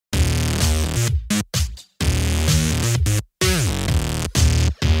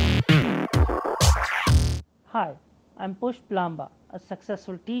Hi, I'm Pushp Lamba, a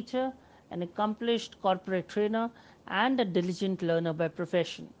successful teacher, an accomplished corporate trainer, and a diligent learner by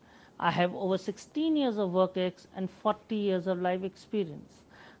profession. I have over 16 years of work ex and 40 years of life experience.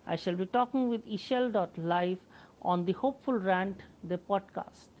 I shall be talking with Ixchel.life on the Hopeful Rant, the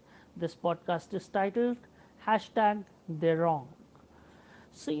podcast. This podcast is titled hashtag They're Wrong.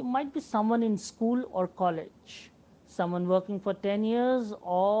 So you might be someone in school or college, someone working for 10 years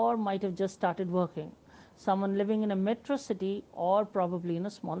or might have just started working, someone living in a metro city or probably in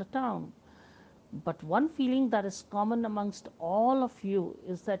a smaller town. But one feeling that is common amongst all of you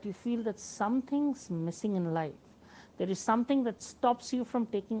is that you feel that something's missing in life. There is something that stops you from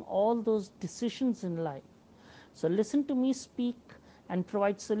taking all those decisions in life. So listen to me speak and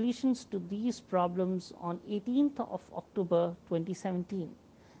provide solutions to these problems on 18th of October 2017.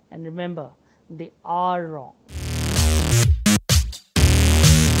 And remember, they are wrong.